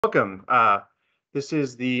Welcome. This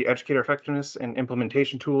is the Educator Effectiveness and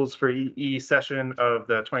Implementation Tools for EE session of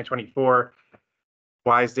the 2024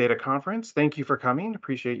 WISE Data Conference. Thank you for coming.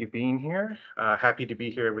 Appreciate you being here. Happy to be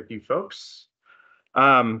here with you folks.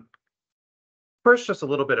 First, just a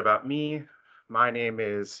little bit about me. My name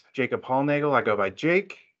is Jacob Hallnagel. I go by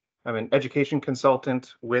Jake. I'm an education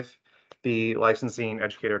consultant with the Licensing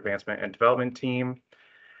Educator Advancement and Development team.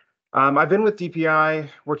 I've been with DPI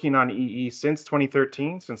working on EE since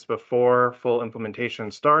 2013, since before full implementation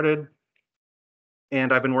started.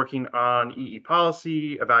 And I've been working on EE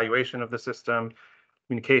policy, evaluation of the system,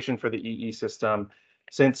 communication for the EE system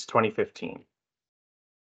since 2015.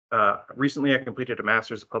 Recently, I completed a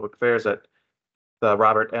Master's of Public Affairs at the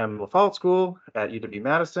Robert M. LaFollette School at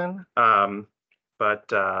UW-Madison, but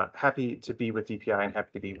happy to be with DPI and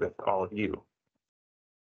happy to be with all of you.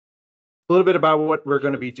 A little bit about what we're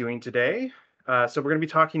going to be doing today. So we're going to be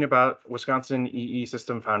talking about Wisconsin EE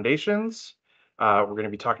system foundations. We're going to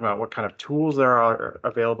be talking about what kind of tools there are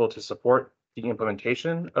available to support the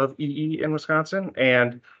implementation of EE in Wisconsin,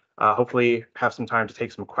 and hopefully have some time to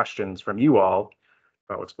take some questions from you all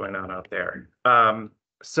about what's going on out there.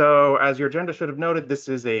 So as your agenda should have noted, this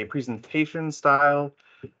is a presentation style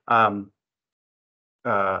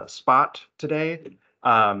spot today.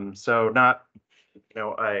 So not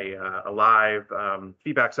a live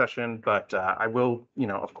feedback session, but I will,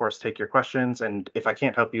 of course, take your questions. And if I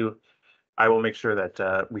can't help you, I will make sure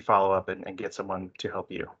that we follow up and get someone to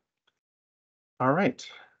help you. All right.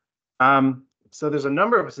 So there's a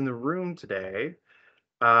number of us in the room today.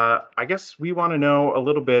 I guess we want to know a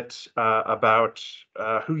little bit about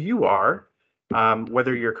who you are,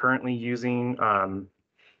 whether you're currently using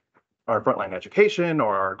our Frontline Education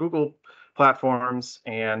or our Google platforms,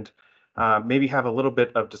 and maybe have a little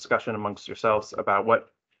bit of discussion amongst yourselves about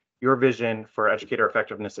what your vision for educator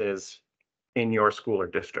effectiveness is in your school or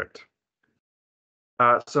district.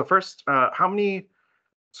 So first, how many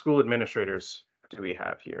school administrators do we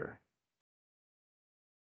have here?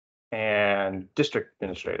 And district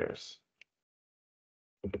administrators?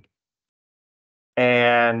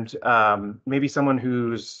 And maybe someone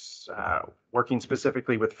who's working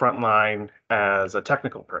specifically with Frontline as a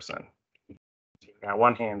technical person. Got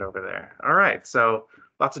one hand over there. All right, so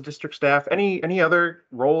lots of district staff. Any other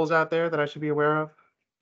roles out there that I should be aware of?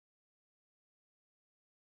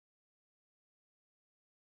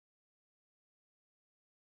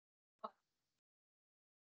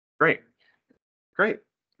 Great.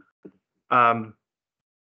 Well,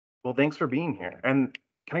 thanks for being here. And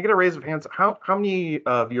can I get a raise of hands? How many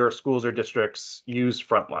of your schools or districts use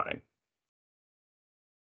Frontline?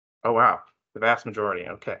 Oh, wow, the vast majority.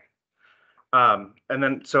 Okay. And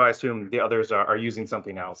then, so I assume the others are using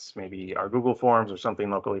something else, maybe our Google Forms or something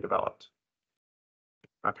locally developed.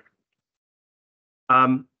 Okay.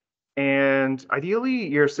 And ideally,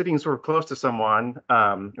 you're sitting sort of close to someone.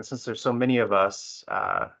 And since there's so many of us,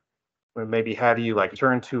 we maybe have you like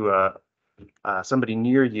turn to somebody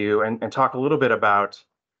near you and talk a little bit about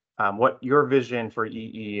what your vision for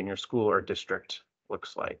EE in your school or district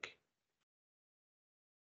looks like.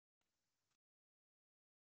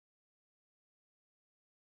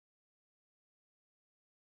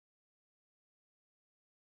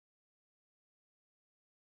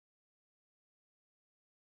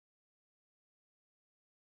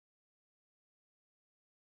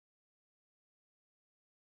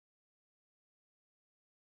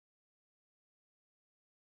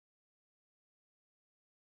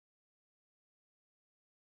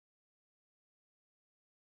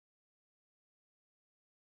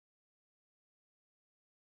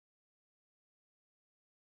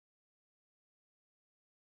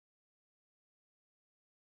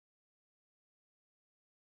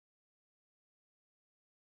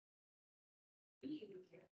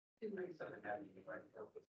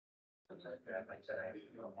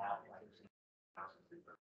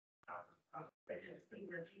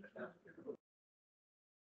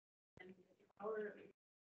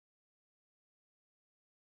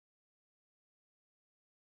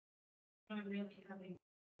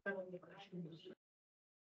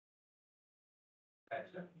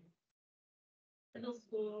 Middle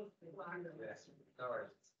school.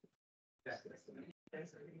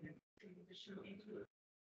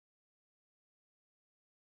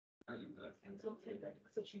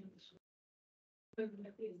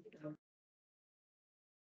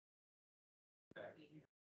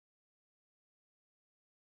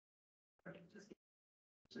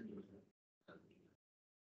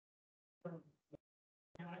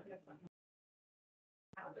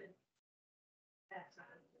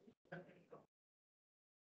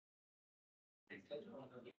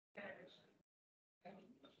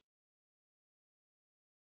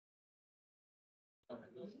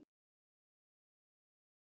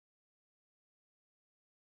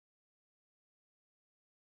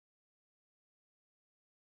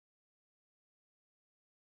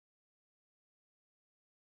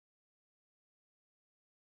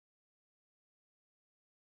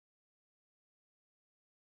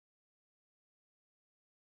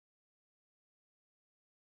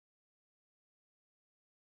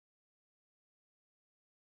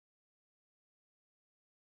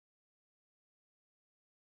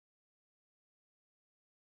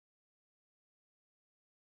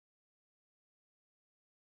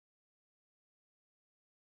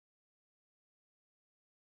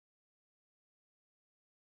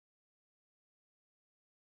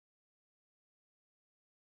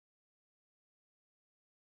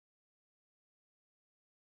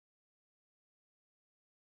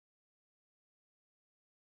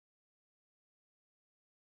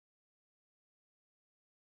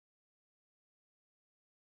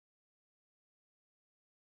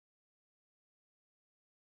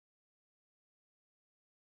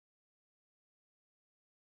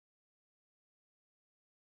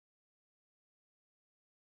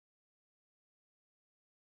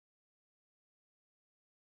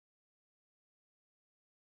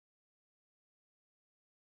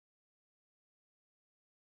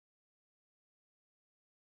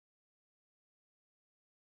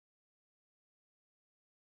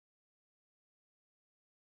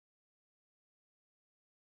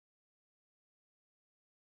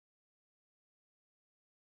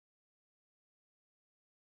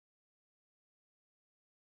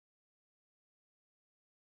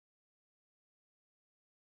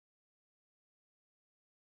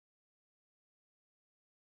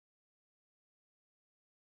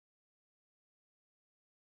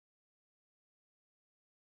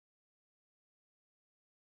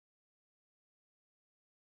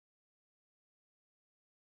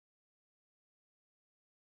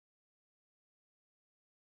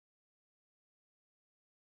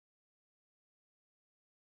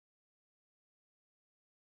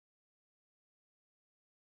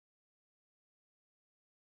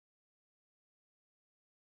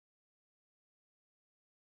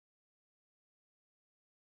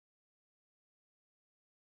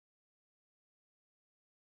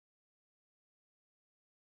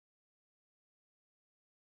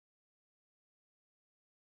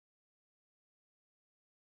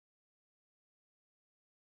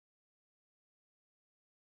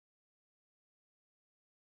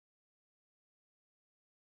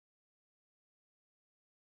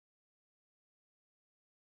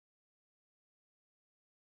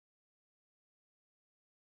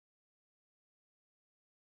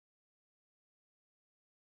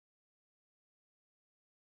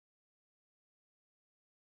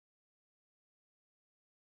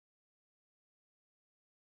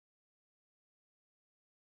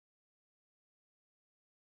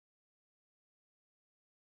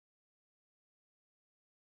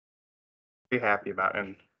 be happy about.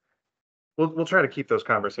 And we'll try to keep those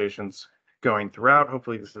conversations going throughout.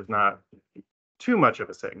 Hopefully this is not too much of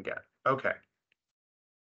a sit and get. Okay.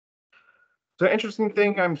 The interesting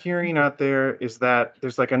thing I'm hearing out there is that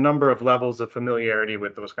there's like a number of levels of familiarity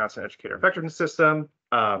with the Wisconsin Educator Effectiveness System,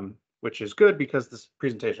 which is good because this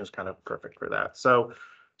presentation is kind of perfect for that. So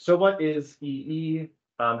what is EE?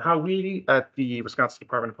 How we at the Wisconsin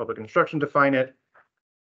Department of Public Instruction define it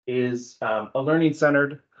is a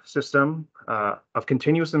learning-centered system of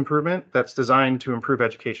continuous improvement that's designed to improve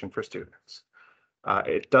education for students.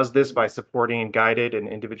 It does this by supporting guided and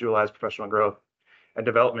individualized professional growth and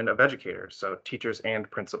development of educators, so teachers and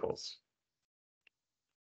principals.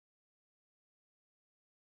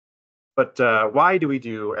 But why do we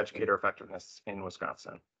do educator effectiveness in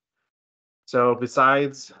Wisconsin? So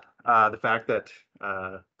besides the fact that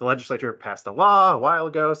the legislature passed a law a while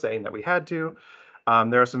ago saying that we had to,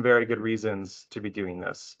 there are some very good reasons to be doing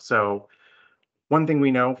this. So one thing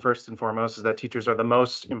we know first and foremost is that teachers are the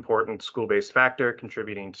most important school-based factor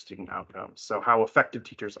contributing to student outcomes. So how effective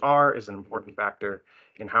teachers are is an important factor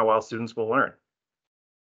in how well students will learn.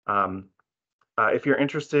 If you're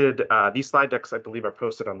interested, these slide decks, I believe, are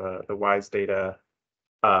posted on the WISE Data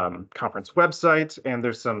conference website, and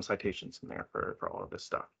there's some citations in there for all of this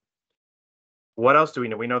stuff. What else do we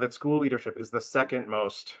know? We know that school leadership is the second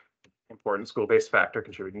most important school-based factor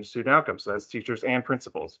contributing to student outcomes. So that's teachers and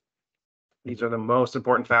principals. These are the most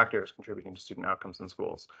important factors contributing to student outcomes in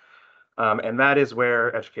schools. And that is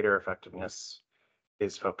where educator effectiveness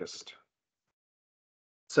is focused.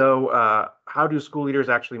 So how do school leaders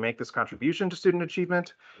actually make this contribution to student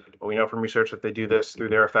achievement? Well, we know from research that they do this through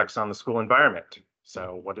their effects on the school environment.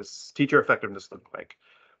 So what does teacher effectiveness look like?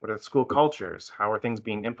 What are the school cultures? How are things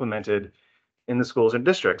being implemented in the schools and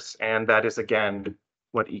districts? And that is, again,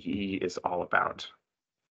 what EE is all about.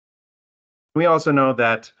 We also know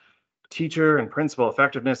that teacher and principal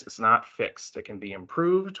effectiveness is not fixed. It can be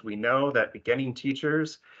improved. We know that beginning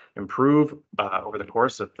teachers improve over the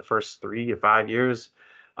course of the first 3 to 5 years.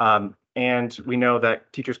 And we know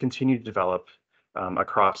that teachers continue to develop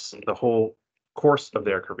across the whole course of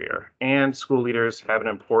their career. And school leaders have an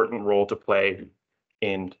important role to play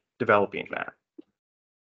in developing that.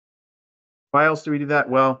 Why else do we do that?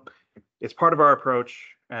 Well, it's part of our approach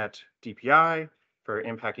at DPI for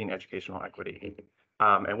impacting educational equity.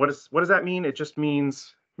 And what does that mean? It just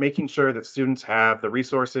means making sure that students have the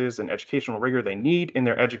resources and educational rigor they need in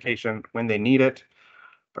their education when they need it,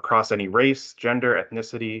 across any race, gender,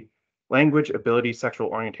 ethnicity, language, ability, sexual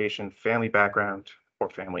orientation, family background, or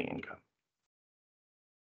family income.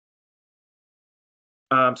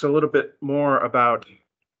 So a little bit more about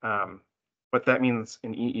what that means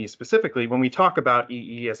in EE specifically. When we talk about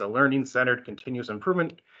EE as a learning-centered continuous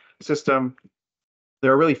improvement system,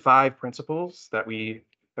 there are really 5 principles that we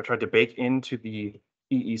have tried to bake into the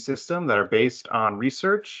EE system that are based on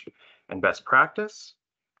research and best practice.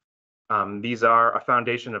 These are a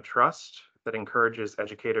foundation of trust that encourages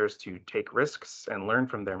educators to take risks and learn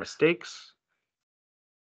from their mistakes.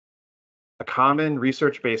 A common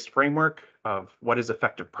research-based framework of what is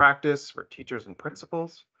effective practice for teachers and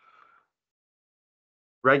principals.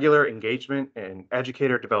 Regular engagement in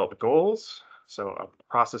educator-developed goals. So a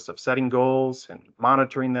process of setting goals and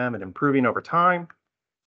monitoring them and improving over time.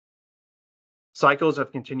 Cycles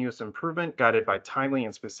of continuous improvement guided by timely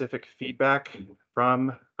and specific feedback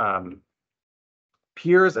from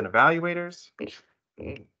peers and evaluators.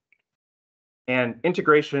 And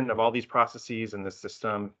integration of all these processes in the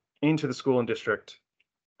system into the school and district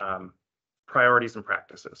priorities and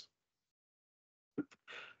practices.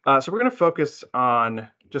 So we're going to focus on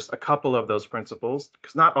just a couple of those principles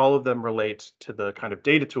because not all of them relate to the kind of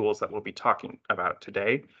data tools that we'll be talking about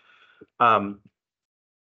today.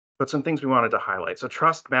 But some things we wanted to highlight. So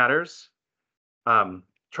trust matters.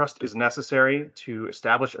 Trust is necessary to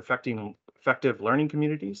establish effective learning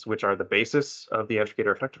communities, which are the basis of the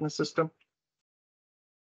educator effectiveness system.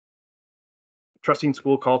 Trusting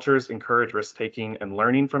school cultures encourage risk-taking and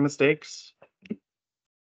learning from mistakes.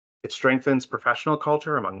 It strengthens professional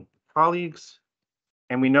culture among colleagues.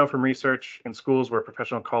 And we know from research in schools where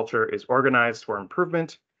professional culture is organized for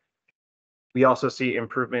improvement, we also see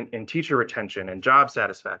improvement in teacher retention and job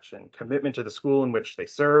satisfaction, commitment to the school in which they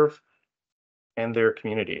serve, and their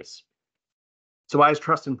communities. So why is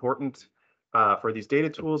trust important for these data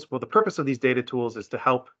tools? Well, the purpose of these data tools is to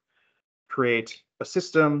help create a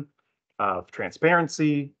system of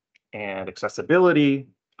transparency and accessibility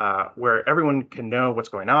where everyone can know what's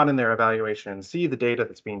going on in their evaluation, see the data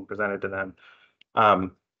that's being presented to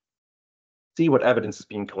them, see what evidence is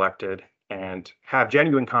being collected, and have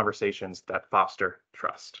genuine conversations that foster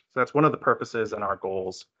trust. So that's one of the purposes and our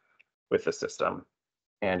goals with the system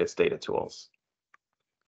and its data tools.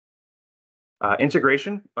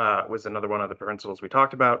 Integration was another one of the principles we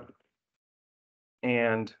talked about.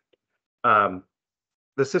 And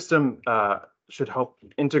the system should help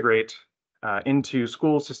integrate into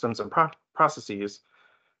school systems and processes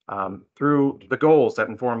through the goals that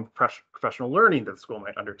inform professional learning that the school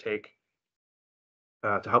might undertake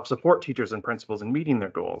to help support teachers and principals in meeting their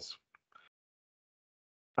goals.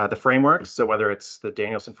 The frameworks, so whether it's the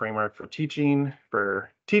Danielson framework for teaching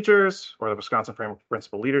for teachers or the Wisconsin framework for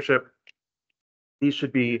principal leadership, these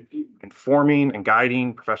should be informing and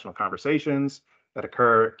guiding professional conversations that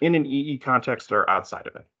occur in an EE context or outside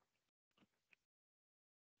of it.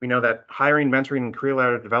 We know that hiring, mentoring, and career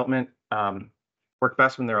ladder development work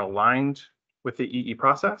best when they're aligned with the EE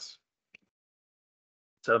process,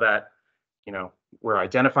 so that we're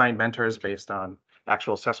identifying mentors based on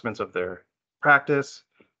actual assessments of their practice,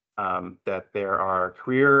 that there are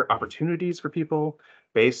career opportunities for people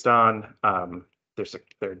based on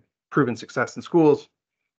their proven success in schools,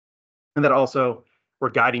 and that also we're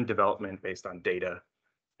guiding development based on data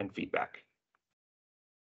and feedback.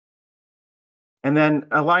 And then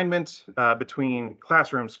alignment between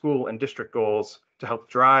classroom, school, and district goals to help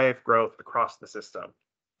drive growth across the system.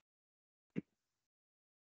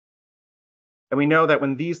 And we know that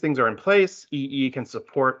when these things are in place, EE can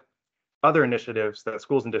support other initiatives that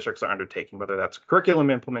schools and districts are undertaking, whether that's curriculum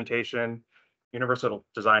implementation, universal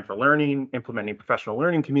design for learning, implementing professional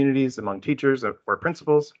learning communities among teachers or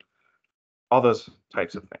principals, all those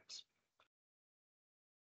types of things.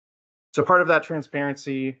 So part of that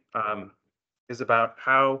transparency is about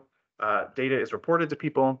how data is reported to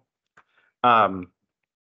people. And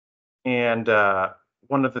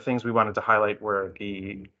one of the things we wanted to highlight were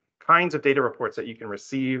the kinds of data reports that you can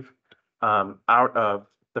receive out of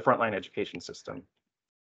the frontline education system.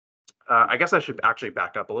 I guess I should actually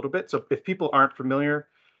back up a little bit. So if people aren't familiar,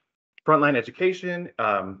 frontline education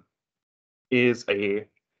is a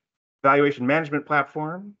evaluation management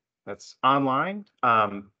platform that's online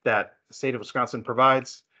that the state of Wisconsin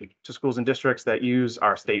provides to schools and districts that use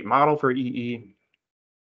our state model for EE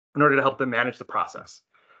in order to help them manage the process.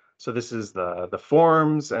 So this is the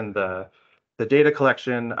forms and the data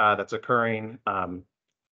collection that's occurring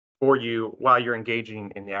for you while you're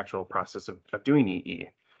engaging in the actual process of doing EE,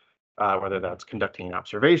 whether that's conducting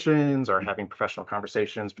observations or having professional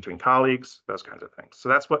conversations between colleagues, those kinds of things. So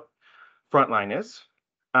that's what Frontline is.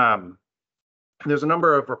 There's a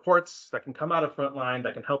number of reports that can come out of Frontline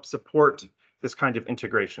that can help support this kind of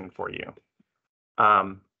integration for you.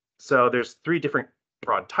 So there's 3 different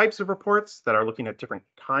broad types of reports that are looking at different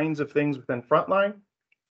kinds of things within Frontline.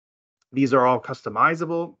 These are all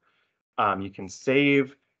customizable. You can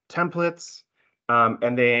save templates,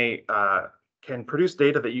 and they can produce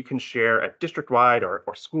data that you can share at district-wide or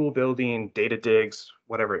school building, data digs,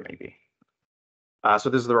 whatever it may be. So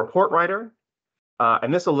this is the report writer,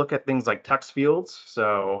 and this will look at things like text fields.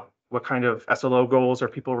 So what kind of SLO goals are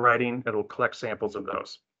people writing? It'll collect samples of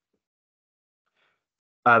those.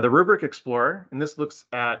 The rubric explorer, and this looks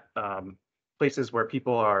at places where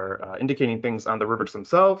people are indicating things on the rubrics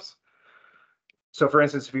themselves. So for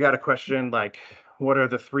instance, if you had a question like, what are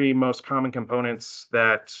the 3 most common components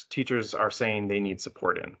that teachers are saying they need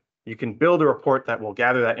support in? You can build a report that will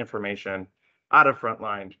gather that information out of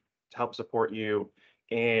Frontline to help support you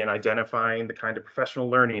in identifying the kind of professional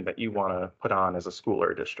learning that you want to put on as a school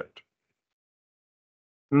or a district.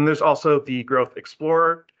 And there's also the Growth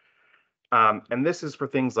Explorer. And this is for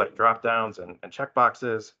things like dropdowns and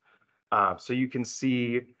checkboxes. So you can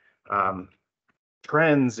see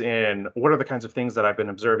trends in what are the kinds of things that I've been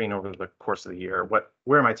observing over the course of the year.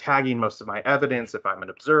 Where am I tagging most of my evidence if I'm an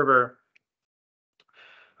observer?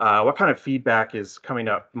 What kind of feedback is coming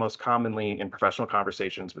up most commonly in professional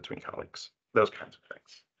conversations between colleagues? Those kinds of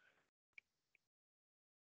things.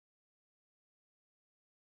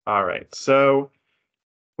 All right, so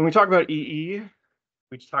when we talk about EE,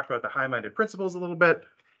 we just talked about the high-minded principles a little bit,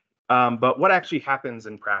 but what actually happens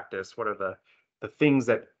in practice? What are the things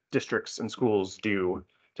that districts and schools do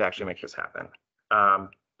to actually make this happen?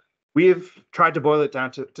 We've tried to boil it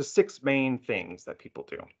down to 6 main things that people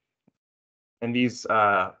do. And these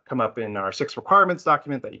come up in our 6 requirements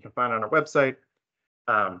document that you can find on our website.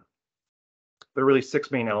 There are really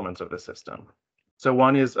 6 main elements of the system. So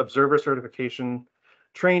one is observer certification,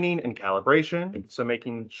 training, and calibration. So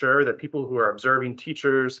making sure that people who are observing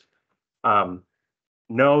teachers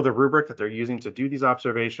know the rubric that they're using to do these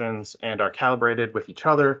observations and are calibrated with each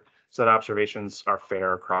other so that observations are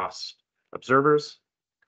fair across observers.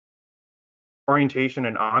 Orientation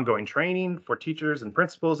and ongoing training for teachers and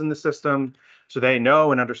principals in the system so they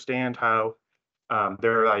know and understand how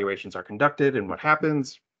their evaluations are conducted and what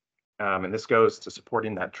happens. And this goes to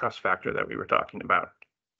supporting that trust factor that we were talking about.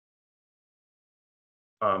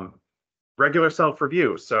 Regular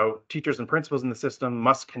self-review. So teachers and principals in the system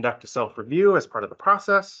must conduct a self-review as part of the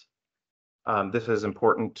process. This is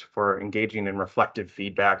important for engaging in reflective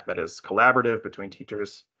feedback that is collaborative between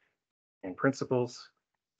teachers and principals.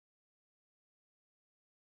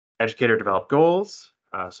 Educator develop goals.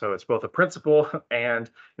 So it's both a principle and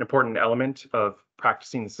an important element of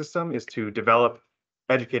practicing the system is to develop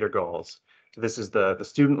educator goals. So this is the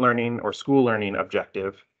student learning or school learning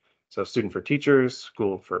objective. So student for teachers,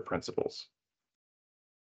 school for principals.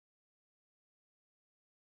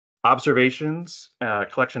 Observations,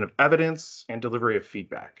 collection of evidence, and delivery of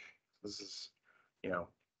feedback. This is,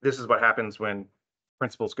 this is what happens when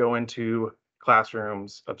principals go into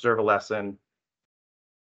classrooms, observe a lesson,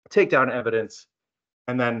 take down evidence,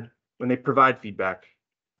 and then when they provide feedback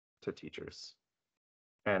to teachers.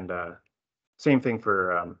 And same thing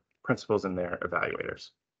for principals and their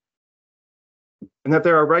evaluators. And that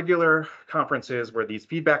there are regular conferences where these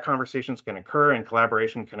feedback conversations can occur and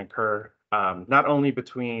collaboration can occur, not only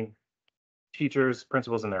between teachers,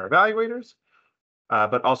 principals, and their evaluators,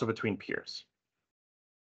 but also between peers.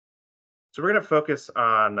 So we're going to focus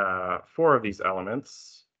on 4 of these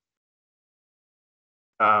elements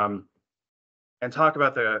and talk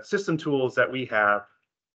about the system tools that we have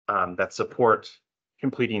that support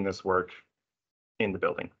completing this work in the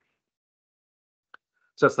building.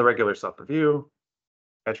 So that's the regular self-review,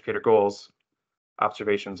 educator goals,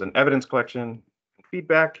 observations and evidence collection, and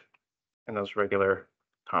feedback, and those regular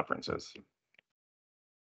conferences.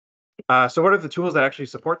 So what are the tools that actually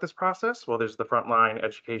support this process? Well, there's the Frontline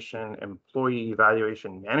Education Employee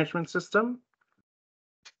Evaluation Management System,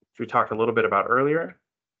 which we talked a little bit about earlier.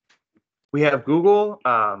 We have Google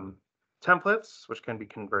templates, which can be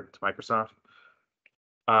converted to Microsoft.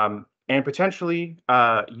 And potentially,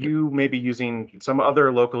 you may be using some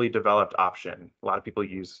other locally developed option. A lot of people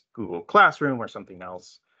use Google Classroom or something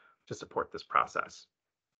else to support this process.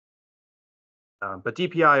 But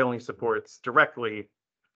DPI only supports directly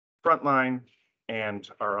Frontline and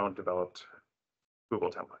our own developed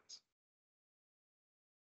Google templates.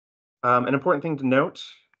 An important thing to note,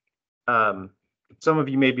 some of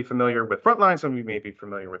you may be familiar with Frontline, some of you may be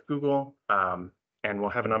familiar with Google, and we'll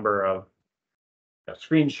have a number of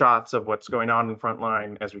screenshots of what's going on in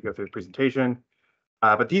Frontline as we go through the presentation.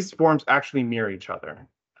 But these forms actually mirror each other.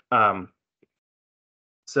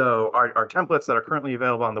 So our templates that are currently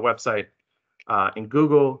available on the website in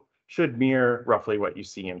Google should mirror roughly what you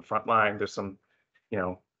see in Frontline. There's some,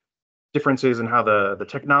 differences in how the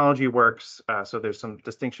technology works. So there's some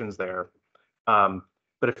distinctions there.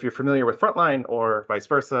 But if you're familiar with Frontline or vice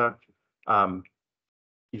versa,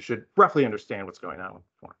 you should roughly understand what's going on with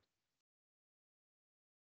the form.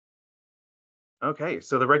 Okay,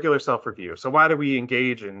 so the regular self-review. So why do we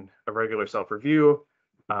engage in a regular self-review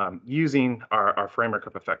using our framework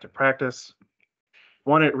of effective practice?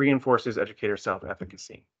 One, it reinforces educator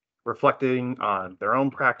self-efficacy. Reflecting on their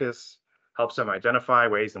own practice helps them identify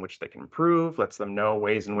ways in which they can improve, lets them know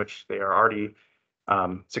ways in which they are already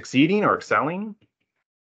succeeding or excelling.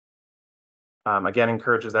 Again,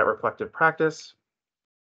 encourages that reflective practice.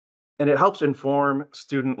 And it helps inform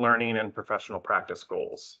student learning and professional practice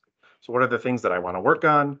goals. So what are the things that I want to work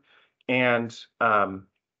on? And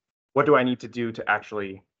what do I need to do to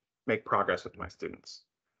actually make progress with my students?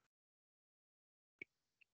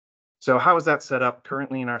 So how is that set up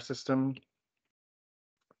currently in our system?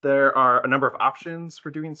 There are a number of options for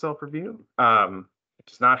doing self-review. It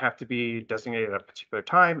does not have to be designated at a particular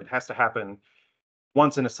time. It has to happen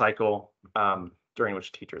once in a cycle during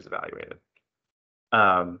which teacher is evaluated.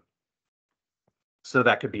 So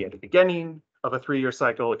that could be at the beginning of a 3-year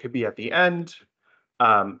cycle. It could be at the end,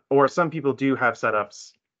 or some people do have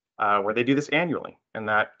setups where they do this annually, and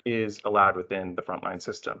that is allowed within the Frontline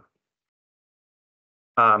system.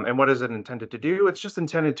 And what is it intended to do? It's just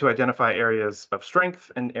intended to identify areas of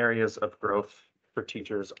strength and areas of growth for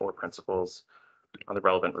teachers or principals on the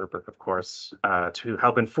relevant rubric, of course, to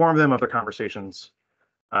help inform them of the conversations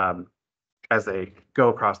as they go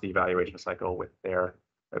across the evaluation cycle with their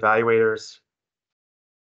evaluators.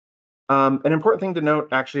 An important thing to note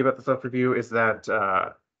actually about the self-review is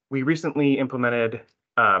that we recently implemented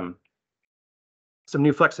some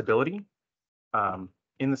new flexibility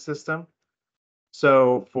in the system.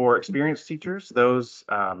 So for experienced teachers, those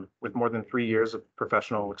with more than 3 years of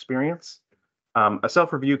professional experience, a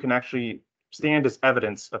self-review can actually stand as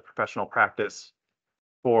evidence of professional practice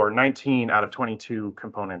for 19 out of 22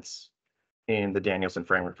 components in the Danielson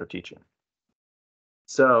framework for teaching.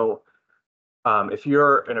 So If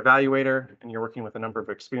you're an evaluator and you're working with a number of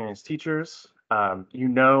experienced teachers, you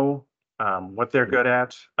know what they're good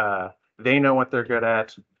at. They know what they're good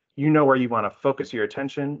at. You know where you want to focus your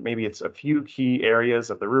attention. Maybe it's a few key areas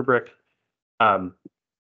of the rubric.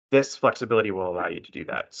 This flexibility will allow you to do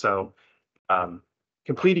that. So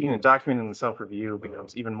completing and documenting the self-review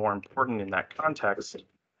becomes even more important in that context,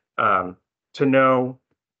 to know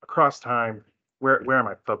across time, where am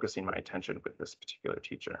I focusing my attention with this particular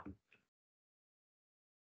teacher?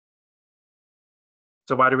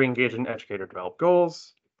 So why do we engage in educator developed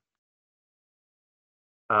goals?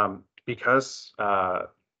 Because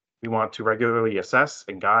we want to regularly assess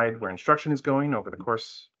and guide where instruction is going over the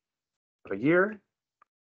course of a year.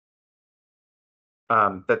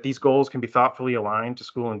 That these goals can be thoughtfully aligned to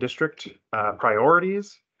school and district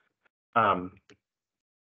priorities,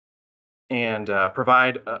 and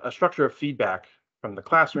provide a structure of feedback from the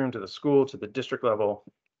classroom to the school to the district level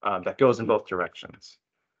that goes in both directions.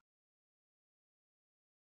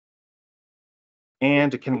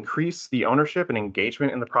 And it can increase the ownership and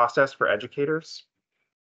engagement in the process for educators.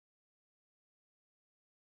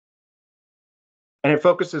 And it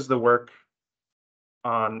focuses the work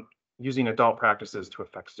on using adult practices to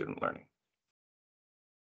affect student learning.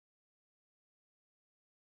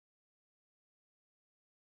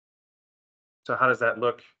 So how does that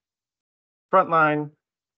look? Frontline.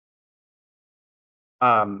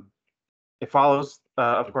 It follows,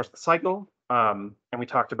 of course, the cycle. And we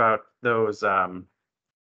talked about those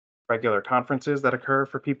regular conferences that occur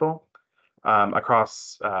for people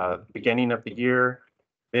across beginning of the year,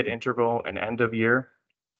 mid-interval, and end of year.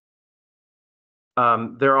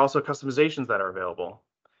 There are also customizations that are available.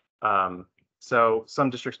 So some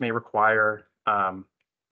districts may require a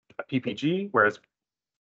PPG, whereas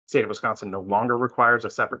state of Wisconsin no longer requires a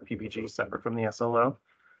separate PPG separate from the SLO.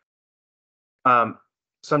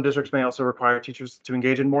 Some districts may also require teachers to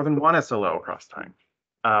engage in more than one SLO across time.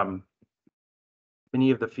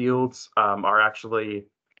 Many of the fields are actually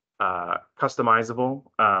customizable,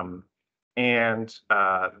 and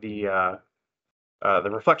the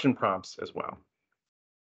reflection prompts as well.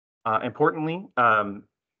 Importantly,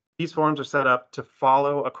 these forms are set up to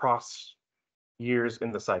follow across years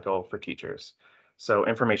in the cycle for teachers. So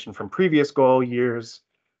information from previous goal years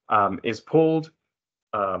is pulled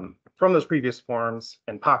from those previous forms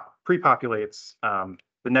and pre-populates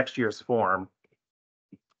the next year's form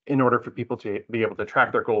in order for people to be able to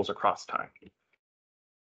track their goals across time.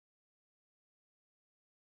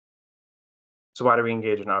 So why do we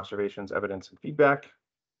engage in observations, evidence, and feedback?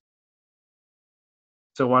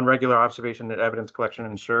 So one regular observation and evidence collection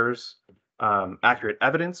ensures accurate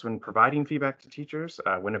evidence when providing feedback to teachers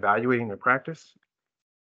when evaluating their practice.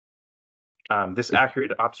 This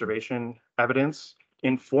accurate observation evidence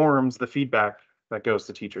informs the feedback that goes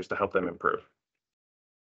to teachers to help them improve.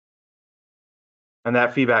 And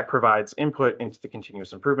that feedback provides input into the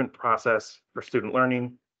continuous improvement process for student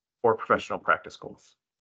learning or professional practice goals.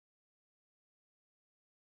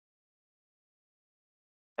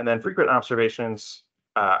 And then frequent observations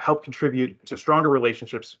help contribute to stronger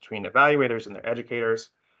relationships between evaluators and their educators.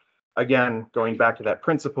 Again, going back to that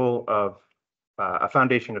principle of a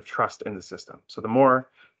foundation of trust in the system. So the more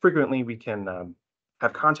frequently we can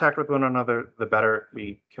have contact with one another, the better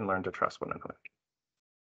we can learn to trust one another.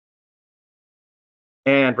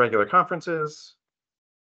 And regular conferences.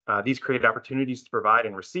 These create opportunities to provide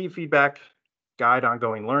and receive feedback, guide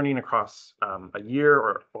ongoing learning across a year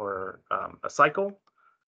or a cycle.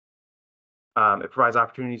 It provides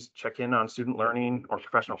opportunities to check in on student learning or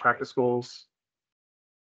professional practice goals.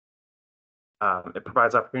 It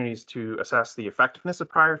provides opportunities to assess the effectiveness of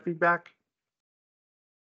prior feedback.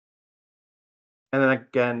 And then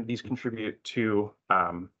again, these contribute to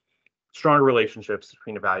stronger relationships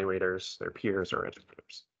between evaluators, their peers, or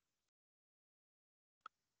educators.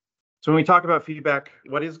 So when we talk about feedback,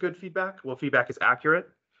 what is good feedback? Well, feedback is accurate.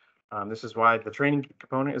 This is why the training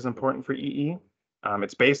component is important for EE.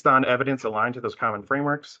 It's based on evidence aligned to those common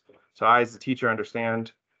frameworks. So I, as the teacher,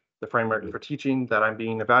 understand the framework for teaching that I'm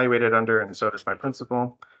being evaluated under, and so does my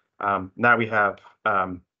principal. Now we have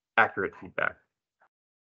accurate feedback.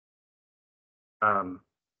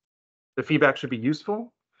 The feedback should be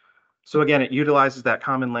useful. So again, it utilizes that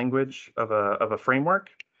common language of a framework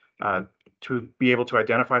to be able to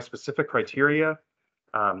identify specific criteria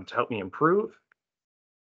to help me improve.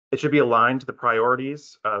 It should be aligned to the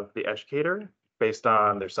priorities of the educator based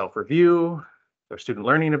on their self-review, their student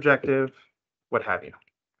learning objective, what have you.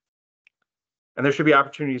 And there should be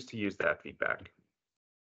opportunities to use that feedback.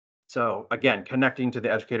 So again, connecting to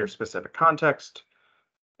the educator's specific context,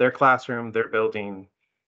 their classroom, their building,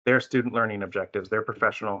 their student learning objectives, their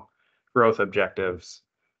professional growth objectives,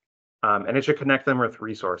 and it should connect them with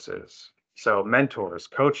resources. So mentors,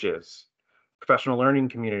 coaches, professional learning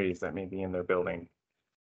communities that may be in their building,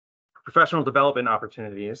 professional development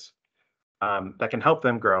opportunities that can help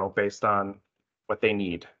them grow based on what they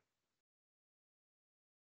need.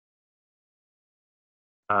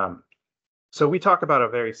 So we talk about a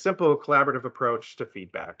very simple collaborative approach to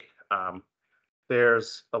feedback.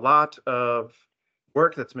 There's a lot of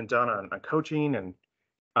work that's been done on coaching and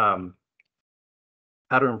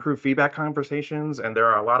how to improve feedback conversations. And there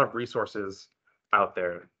are a lot of resources out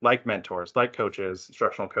there, like mentors, like coaches,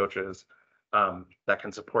 instructional coaches, that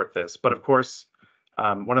can support this. But of course,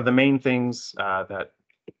 one of the main things that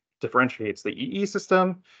differentiates the EE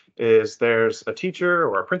system is there's a teacher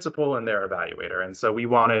or a principal and their evaluator. And so we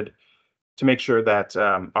wanted to make sure that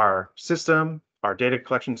our system, our data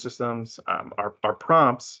collection systems, our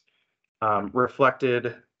prompts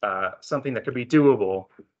reflected something that could be doable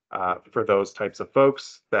for those types of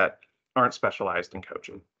folks that aren't specialized in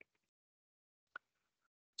coaching.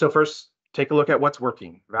 So first, take a look at what's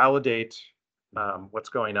working, validate what's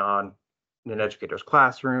going on in an educator's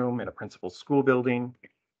classroom, in a principal's school building.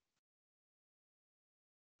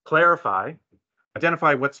 Clarify,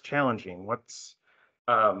 identify what's challenging, what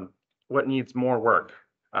needs more work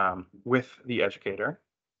with the educator.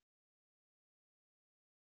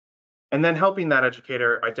 And then helping that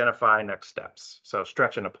educator identify next steps. So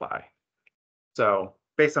stretch and apply. So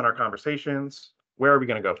based on our conversations, where are we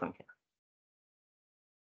going to go from here?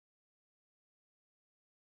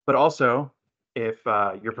 But also, if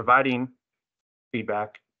you're providing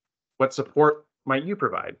feedback, what support might you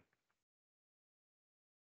provide?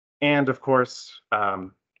 And of course,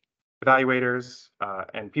 evaluators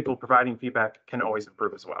and people providing feedback can always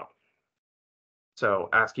improve as well. So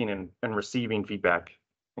asking and receiving feedback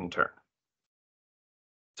in turn.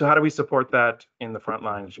 So how do we support that in the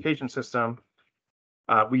frontline education system?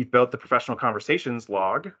 We've built the professional conversations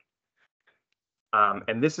log,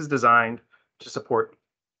 and this is designed to support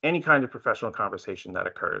any kind of professional conversation that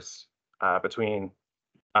occurs between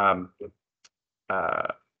a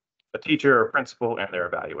teacher or principal and their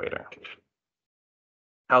evaluator.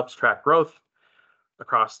 Helps track growth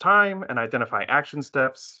across time and identify action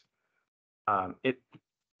steps.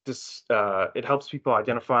 It helps people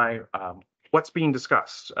identify what's being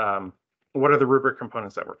discussed, what are the rubric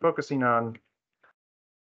components that we're focusing on,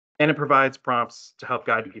 and it provides prompts to help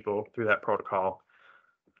guide people through that protocol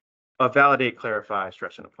of validate, clarify,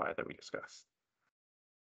 stretch, and apply that we discussed.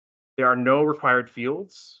 There are no required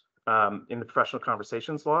fields in the professional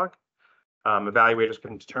conversations log. Evaluators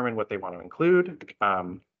can determine what they want to include.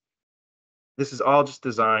 This is all just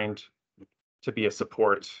designed to be a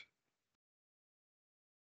support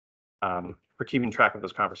for keeping track of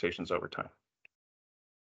those conversations over time.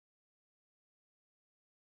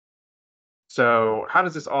 So how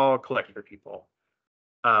does this all collect for people?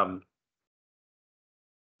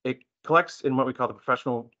 It collects in what we call the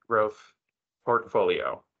professional growth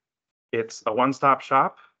portfolio. It's a one-stop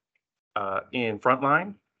shop in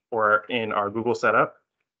Frontline or in our Google setup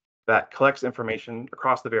that collects information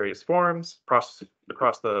across the various forms, across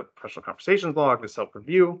the professional conversations log, the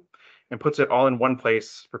self-review, and puts it all in one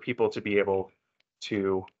place for people to be able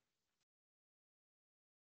to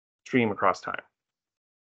stream across time.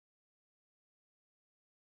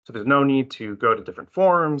 So there's no need to go to different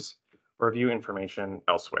forums or view information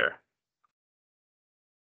elsewhere.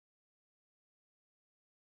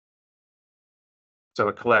 So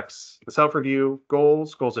it collects the self-review,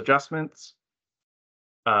 goals adjustments,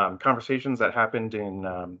 conversations that happened in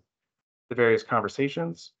the various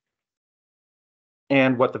conversations,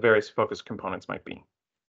 and what the various focus components might be.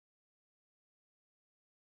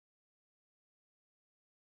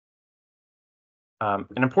 An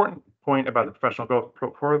important point about the professional growth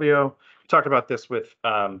portfolio, we talked about this with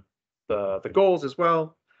the goals as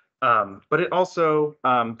well, but it also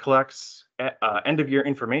collects end-of-year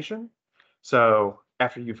information. So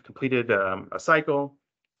after you've completed a cycle,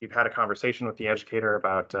 you've had a conversation with the educator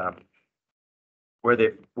about where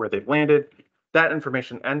they've landed, that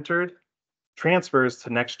information entered transfers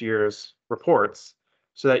to next year's reports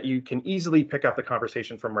so that you can easily pick up the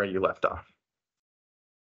conversation from where you left off.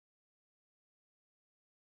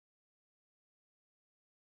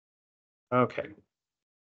 Okay.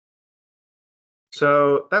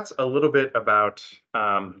 So that's a little bit about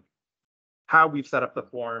how we've set up the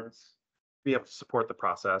forms to be able to support the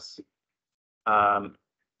process.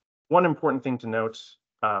 One important thing to note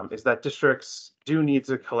is that districts do need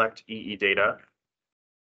to collect EE data.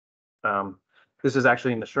 This is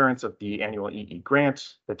actually an assurance of the annual EE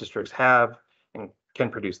grant that districts have and can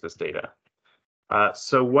produce this data.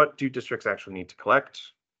 So what do districts actually need to collect?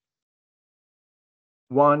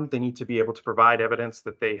 One, they need to be able to provide evidence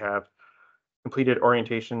that they have completed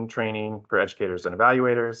orientation training for educators and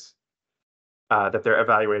evaluators, that their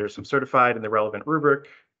evaluators have certified in the relevant rubric,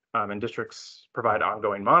 and districts provide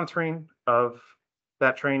ongoing monitoring of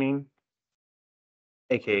that training,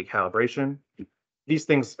 aka calibration. These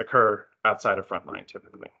things occur outside of frontline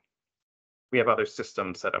typically. We have other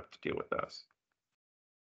systems set up to deal with those.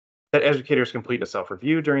 That educators complete a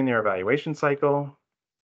self-review during their evaluation cycle,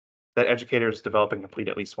 that educators develop and complete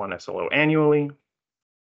at least one SLO annually.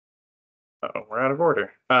 Uh-oh, we're out of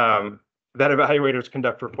order. That evaluators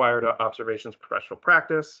conduct required observations of professional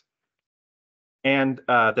practice, and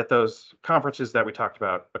that those conferences that we talked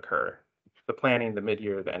about occur, the planning, the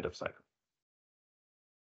mid-year, the end of cycle.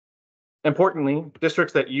 Importantly,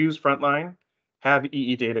 districts that use Frontline have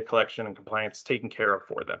EE data collection and compliance taken care of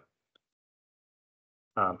for them.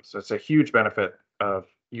 So it's a huge benefit of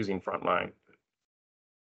using Frontline.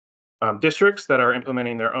 Districts that are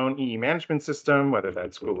implementing their own EE management system, whether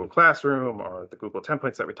that's Google Classroom or the Google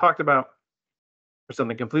templates that we talked about, or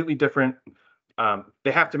something completely different,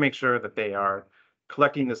 they have to make sure that they are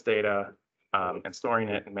collecting this data and storing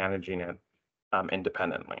it and managing it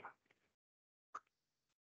independently.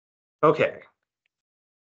 Okay,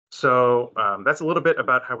 so that's a little bit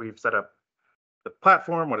about how we've set up the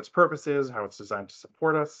platform, what its purpose is, how it's designed to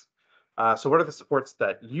support us. So what are the supports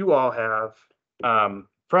that you all have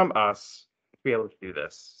from us to be able to do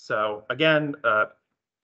this? So again,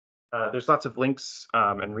 there's lots of links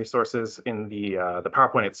and resources in the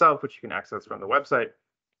PowerPoint itself, which you can access from the website.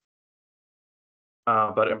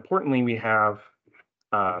 But importantly, we have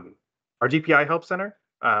our DPI Help Center.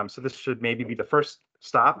 So this should maybe be the first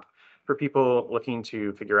stop for people looking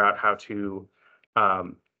to figure out how to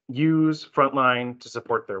use Frontline to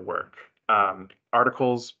support their work.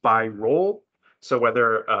 Articles by role. So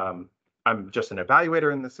whether I'm just an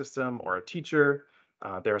evaluator in the system or a teacher,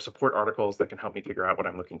 there are support articles that can help me figure out what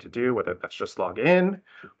I'm looking to do, whether that's just log in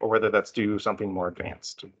or whether that's do something more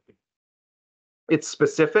advanced. It's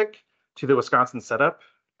specific to the Wisconsin setup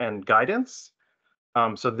and guidance.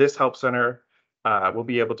 So this help center will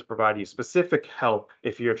be able to provide you specific help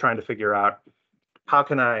if you're trying to figure out how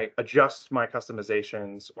can I adjust my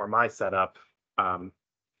customizations or my setup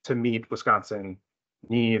to meet Wisconsin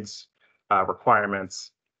needs,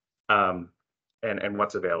 requirements, and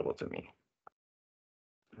what's available to me.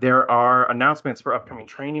 There are announcements for upcoming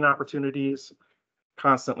training opportunities,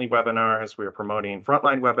 constantly webinars. We are promoting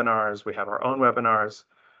Frontline webinars. We have our own webinars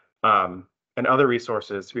and other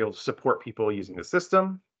resources to be able to support people using the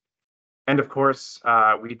system. And of course,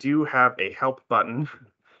 we do have a help button.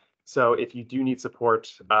 So if you do need support,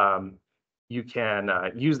 you can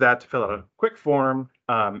use that to fill out a quick form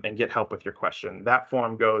and get help with your question. That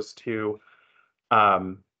form goes to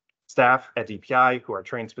staff at DPI who are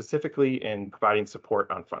trained specifically in providing support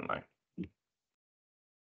on Frontline.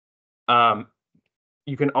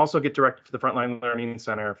 You can also get directed to the Frontline Learning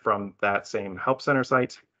Center from that same Help Center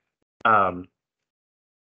site. Although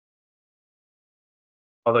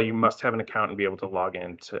you must have an account and be able to log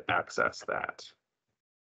in to access that.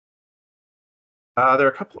 There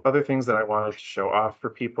are a couple other things that I wanted to show off for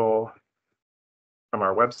people from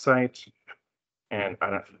our website. And I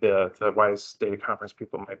don't, the WISE Data Conference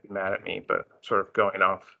people might be mad at me, but sort of going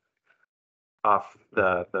off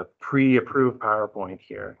the pre-approved PowerPoint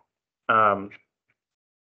here.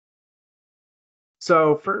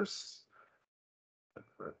 So first,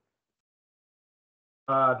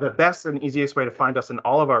 the best and easiest way to find us in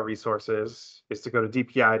all of our resources is to go to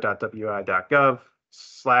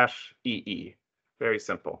dpi.wi.gov/EE. Very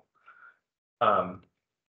simple.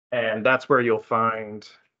 And that's where you'll find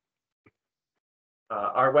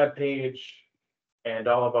our webpage and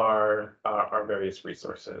all of our various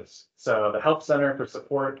resources. So the Help Center for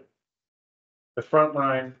support, the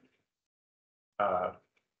Frontline,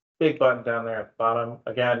 big button down there at the bottom.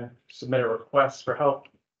 Again, submit a request for help.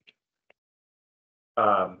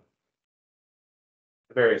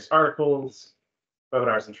 Various articles,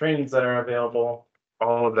 webinars and trainings that are available,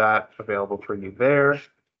 all of that available for you there.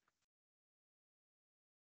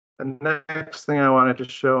 The next thing I wanted to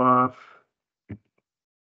show off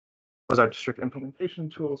was our district implementation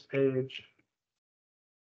tools page.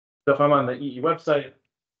 So if I'm on the EE website,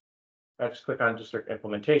 I just click on district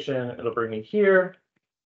implementation, it'll bring me here.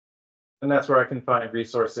 And that's where I can find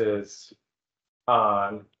resources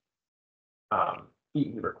on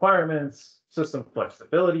EE requirements, system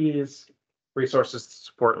flexibilities, resources to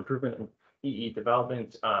support improvement in EE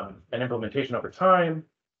development and implementation over time,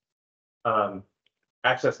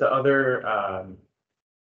 access to other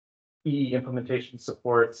EE implementation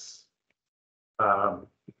supports,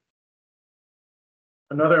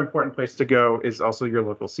 Another important place to go is also your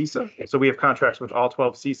local CESA. So we have contracts with all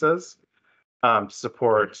 12 CESAs to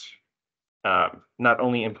support not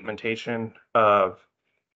only implementation of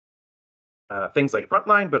things like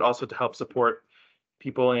Frontline, but also to help support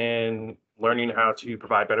people in learning how to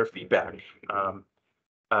provide better feedback,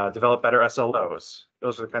 develop better SLOs.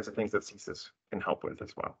 Those are the kinds of things that CESAs can help with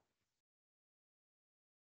as well.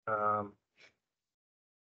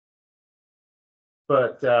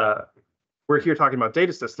 But we're here talking about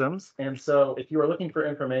data systems. And so if you are looking for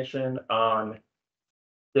information on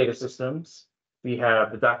data systems, we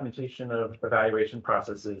have the documentation of evaluation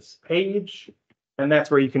processes page, and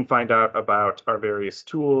that's where you can find out about our various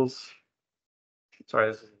tools.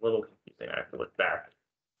 Sorry, this is a little confusing. I have to look back.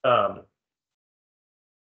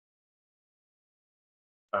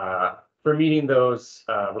 For meeting those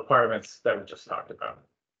requirements that we just talked about.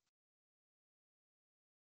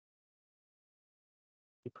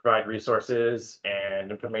 We provide resources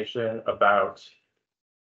and information about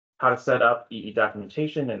how to set up EE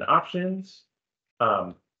documentation and options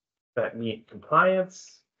that meet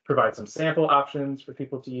compliance, provide some sample options for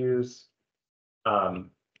people to use,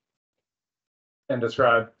 and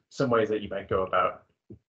describe some ways that you might go about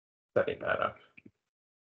setting that up.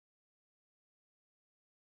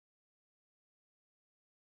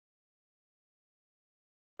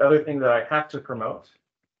 The other thing that I have to promote,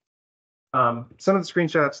 some of the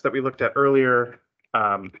screenshots that we looked at earlier,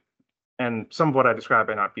 and some of what I described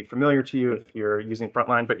may not be familiar to you if you're using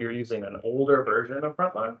Frontline, but you're using an older version of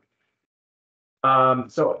Frontline.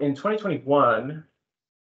 So in 2021,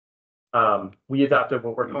 we adopted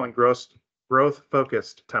what we're calling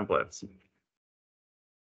growth-focused templates.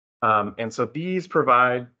 And so these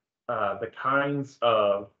provide the kinds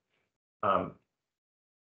of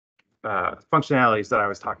functionalities that I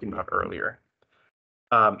was talking about earlier.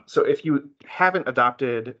 So if you haven't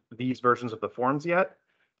adopted these versions of the forms yet,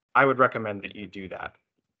 I would recommend that you do that.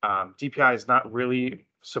 DPI is not really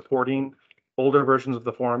supporting older versions of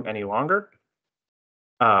the form any longer.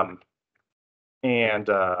 So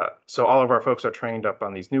all of our folks are trained up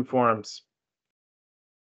on these new forms.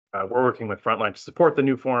 We're working with Frontline to support the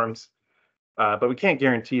new forms, but we can't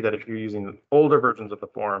guarantee that if you're using older versions of the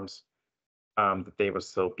forms, that they will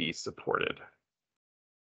still be supported.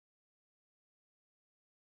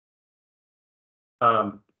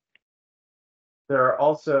 There are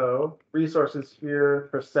also resources here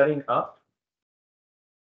for setting up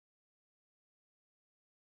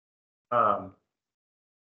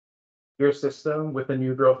your system with the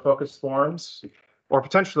new growth-focused forms, or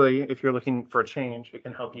potentially, if you're looking for a change, it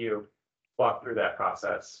can help you walk through that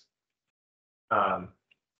process. The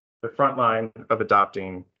Frontline of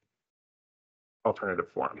adopting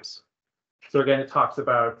alternative forms. So again, it talks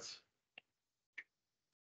about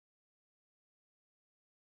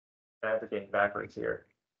navigating backwards here.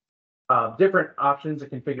 Different options and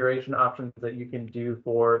configuration options that you can do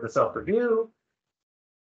for the self-review,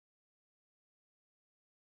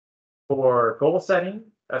 for goal setting,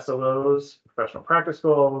 SLOs, professional practice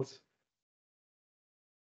goals,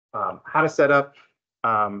 how to set up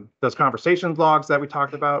those conversations logs that we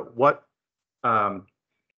talked about, what parts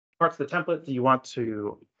of the template do you want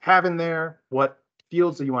to have in there, what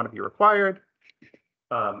fields do you want to be required.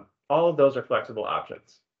 All of those are flexible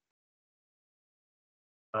options.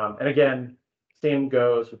 And again, same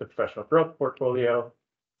goes with the professional growth portfolio.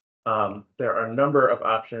 There are a number of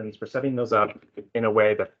options for setting those up in a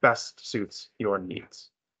way that best suits your needs.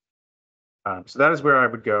 So that is where I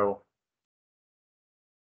would go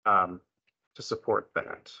to support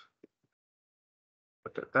that.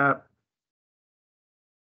 Look at that.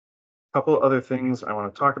 A couple other things I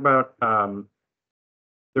want to talk about.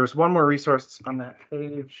 There was one more resource on that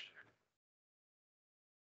page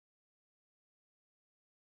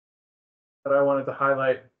that I wanted to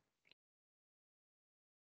highlight,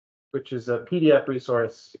 which is a PDF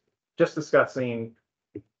resource just discussing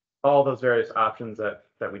all those various options that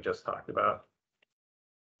we just talked about.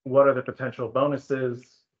 What are the potential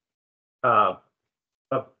bonuses of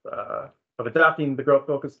adopting the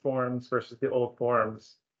growth-focused forms versus the old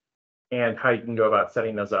forms, and how you can go about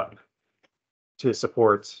setting those up to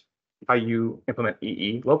support how you implement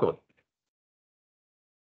EE locally.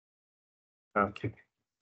 Okay.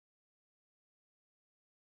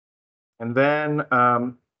 And then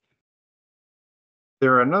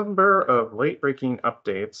there are a number of late-breaking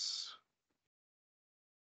updates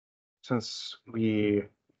since we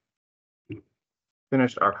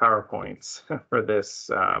finished our PowerPoints for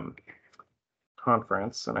this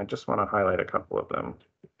conference, and I just want to highlight a couple of them.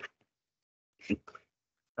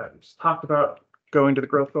 I just talked about going to the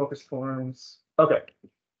growth-focused forms. Okay,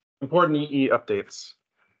 important EE updates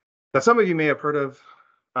that some of you may have heard of,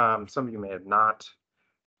 Some of you may have not.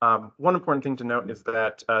 One important thing to note is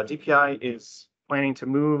that DPI is planning to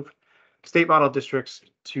move state model districts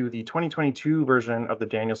to the 2022 version of the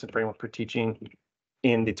Danielson Framework for Teaching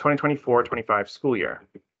in the 2024-25 school year.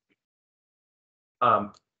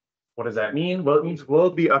 What does that mean? Well, it means we'll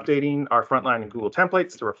be updating our frontline and Google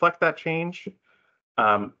templates to reflect that change.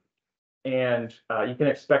 And you can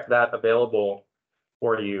expect that available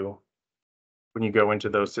for you when you go into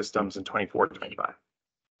those systems in 24-25.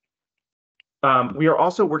 We are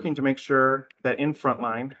also working to make sure that in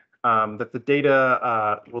frontline, that the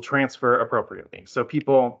data will transfer appropriately. So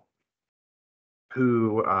people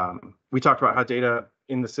who, we talked about how data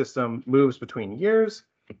in the system moves between years,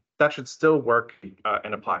 that should still work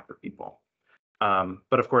and apply for people.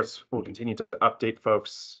 But of course, we'll continue to update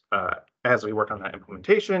folks as we work on that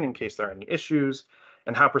implementation in case there are any issues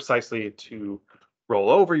and how precisely to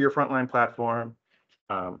roll over your frontline platform,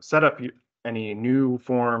 set up any new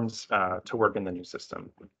forms to work in the new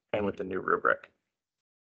system and with the new rubric.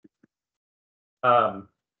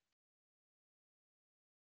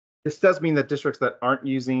 This does mean that districts that aren't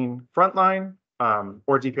using frontline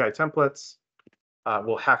or DPI templates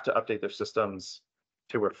will have to update their systems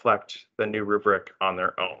to reflect the new rubric on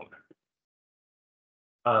their own.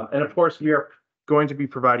 And of course, we are going to be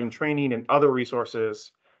providing training and other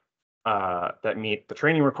resources that meet the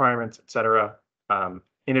training requirements, et cetera,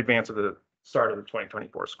 in advance of the start of the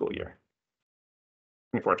 2024 school year,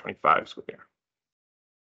 24-25 school year.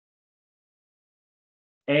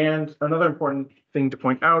 And another important thing to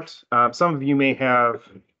point out, some of you may have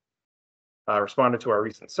responded to our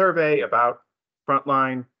recent survey about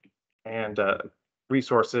frontline and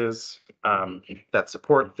resources that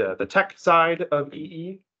support the tech side of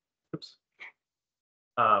EE. Oops.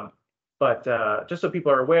 But just so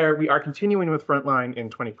people are aware, we are continuing with frontline in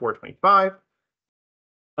 24-25.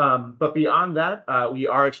 But beyond that, we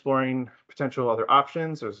are exploring potential other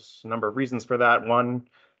options. There's a number of reasons for that. One,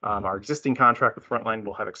 our existing contract with Frontline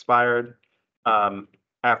will have expired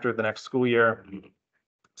after the next school year.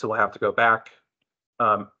 So we'll have to go back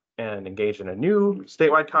and engage in a new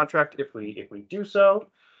statewide contract if we do so.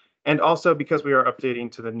 And also because we are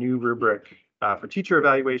updating to the new rubric for teacher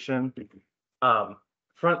evaluation,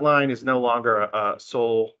 Frontline is no longer a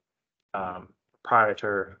sole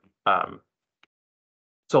proprietor,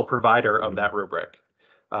 sole provider of that rubric.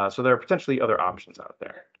 So there are potentially other options out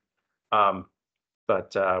there.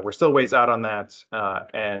 But we're still ways out on that.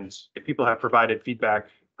 And if people have provided feedback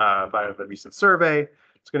via the recent survey,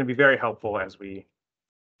 it's going to be very helpful as we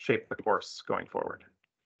shape the course going forward.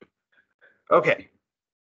 Okay,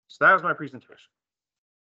 so that was my presentation.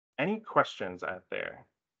 Any questions out there?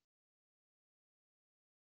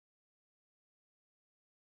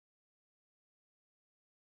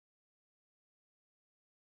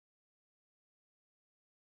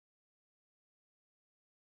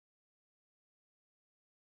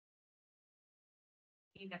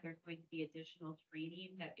 That there's going to be additional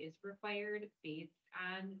training that is required based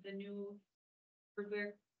on the new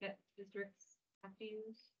rubric that districts have to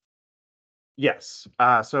use? Yes.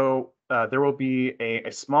 So there will be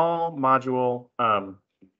a small module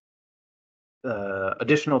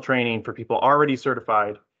additional training for people already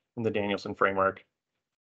certified in the Danielson framework,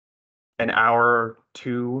 an hour or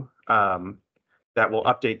two that will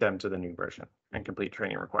update them to the new version and complete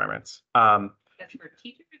training requirements. That's for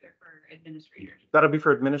teachers or for administrators? That'll be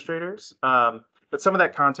for administrators, but some of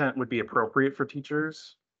that content would be appropriate for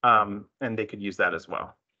teachers, and they could use that as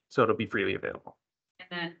well. So it'll be freely available. And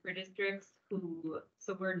then for districts who,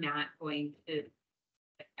 so we're not going to,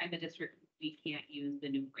 I'm a district, we can't use the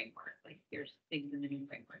new framework. Like there's things in the new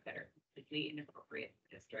framework that are completely inappropriate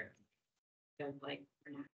for districts. So like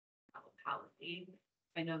we're not follow policy.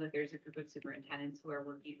 I know that there's a group of superintendents who are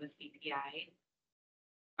working with DPI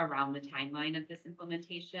around the timeline of this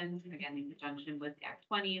implementation. Again, in conjunction with Act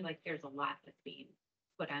 20, like there's a lot that's being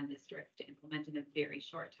put on districts to implement in a very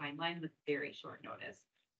short timeline with very short notice.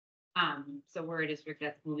 So we're a district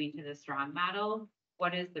that's moving to the strong model.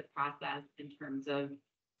 What is the process in terms of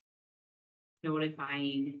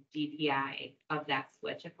notifying DPI of that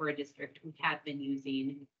switch if we're a district who have been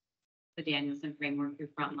using the Danielson framework through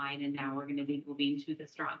Frontline and now we're going to be moving to the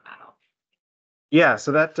strong model? Yeah,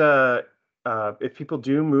 so that if people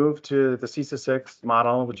do move to the CESA 6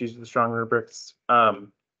 model, which uses the strong rubrics, they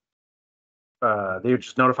would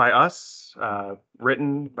just notify us,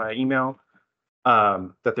 written by email,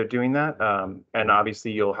 that they're doing that. And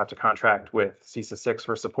obviously you'll have to contract with CESA 6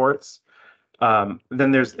 for supports.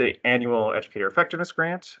 Then there's the annual Educator Effectiveness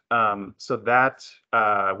Grant. So that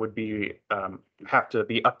would be have to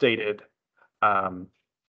be updated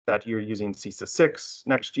that you're using CESA 6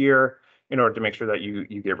 next year in order to make sure that you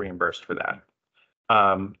get reimbursed for that.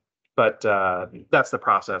 But that's the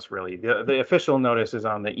process, really. The official notice is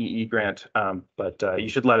on the EE grant, but you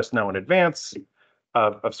should let us know in advance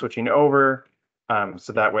of switching over,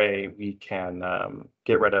 so that way we can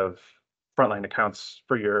get rid of frontline accounts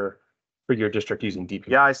for your district using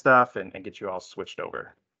DPI stuff and get you all switched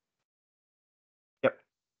over. Yep.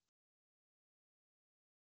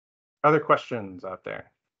 Other questions out there?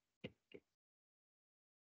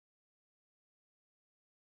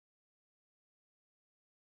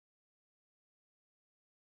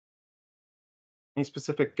 Any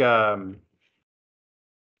specific frontline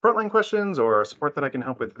questions or support that I can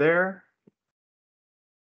help with there?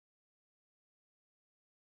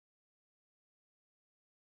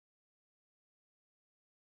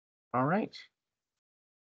 All right.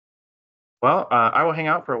 Well, I will hang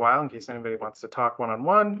out for a while in case anybody wants to talk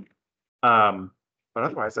one-on-one. But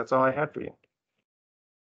otherwise, that's all I had for you.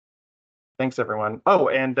 Thanks, everyone. Oh,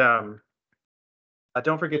 and don't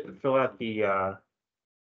forget to fill out the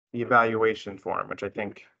evaluation form, which I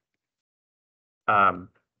think there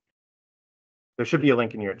should be a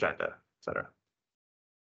link in your agenda, etc.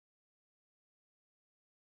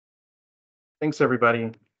 Thanks,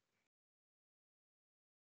 everybody.